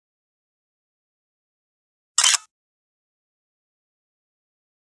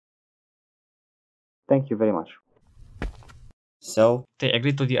Thank you very much. So? They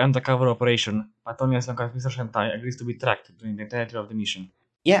agreed to the undercover operation, but only as long as Mr. Shantay agrees to be tracked during the entirety of the mission.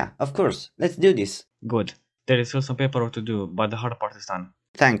 Yeah, of course. Let's do this. Good. There is still some paperwork to do, but the hard part is done.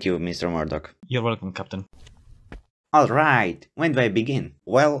 Thank you, Mr. Murdoch. You're welcome, Captain. Alright, when do I begin?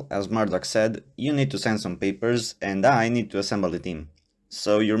 Well, as Murdoch said, you need to sign some papers and I need to assemble the team.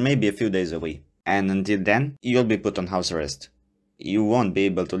 So you're maybe a few days away. And until then, you'll be put on house arrest. You won't be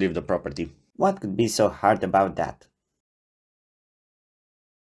able to leave the property. What could be so hard about that?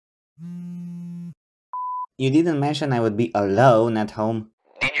 You didn't mention I would be alone at home.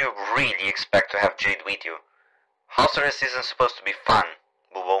 Did you really expect to have Jade with you? House arrest isn't supposed to be fun,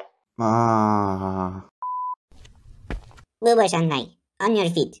 Bubo. Bubo Shantay, on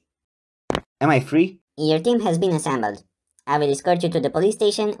your feet. Am I free? Your team has been assembled. I will escort you to the police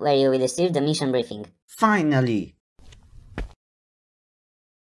station where you will receive the mission briefing. Finally!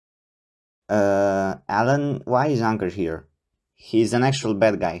 Alan, why is Anchor here? He's an actual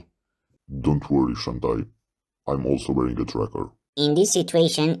bad guy. Don't worry, Shantay. I'm also wearing a tracker. In this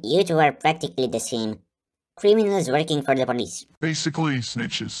situation, you two are practically the same. Criminals working for the police. Basically,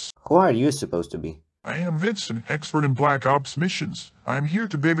 snitches. Who are you supposed to be? I am Vincent, expert in Black Ops missions. I am here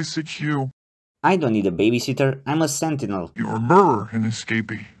to babysit you. I don't need a babysitter, I'm a sentinel. You are a murderer and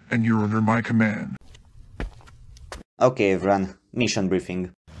escapee, and you're under my command. Okay, everyone, mission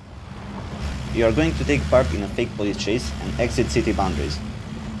briefing. You are going to take part in a fake police chase and exit city boundaries.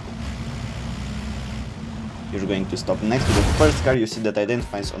 You're going to stop next to the first car you see that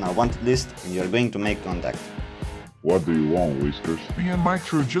identifies on our wanted list, and you're going to make contact. What do you want, Whiskers? Me and my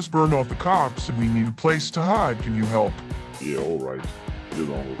crew just burned off the cops and we need a place to hide. Can you help? Yeah, alright. You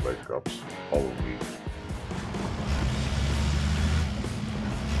don't look like cops. Follow me.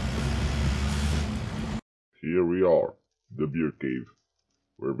 Here we are, the beer cave,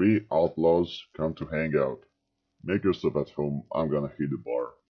 where we outlaws come to hang out. Make yourself at home, I'm gonna hit the bar.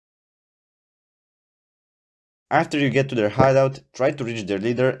 After you get to their hideout, try to reach their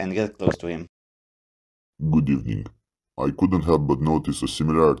leader and get close to him. Good evening. I couldn't help but notice a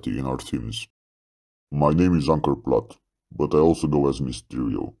similarity in our teams. My name is Anchor Plot, but I also go as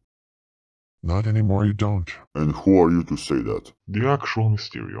Mysterio. Not anymore, you don't. And who are you to say that? The actual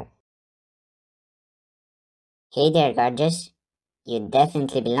Mysterio. Hey there, gorgeous. You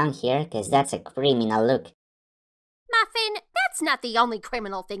definitely belong here, cause that's a criminal look. Muffin, that's not the only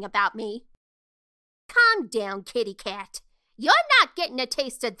criminal thing about me. Calm down, kitty cat. You're not getting a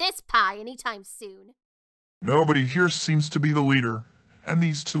taste of this pie anytime soon. Nobody here seems to be the leader, and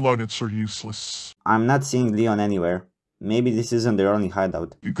these two lugnets are useless. I'm not seeing Leon anywhere. Maybe this isn't their only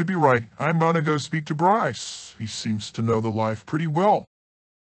hideout. You could be right. I'm gonna go speak to Bryce. He seems to know the life pretty well.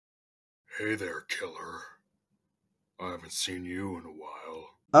 Hey there, killer. I haven't seen you in a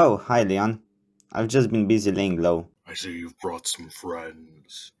while. Oh, hi Leon. I've just been busy laying low. I see you've brought some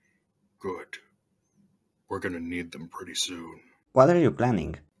friends. Good. We're gonna need them pretty soon. What are you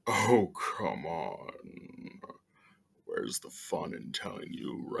planning? Oh, come on. Where's the fun in telling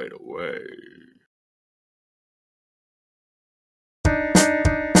you right away?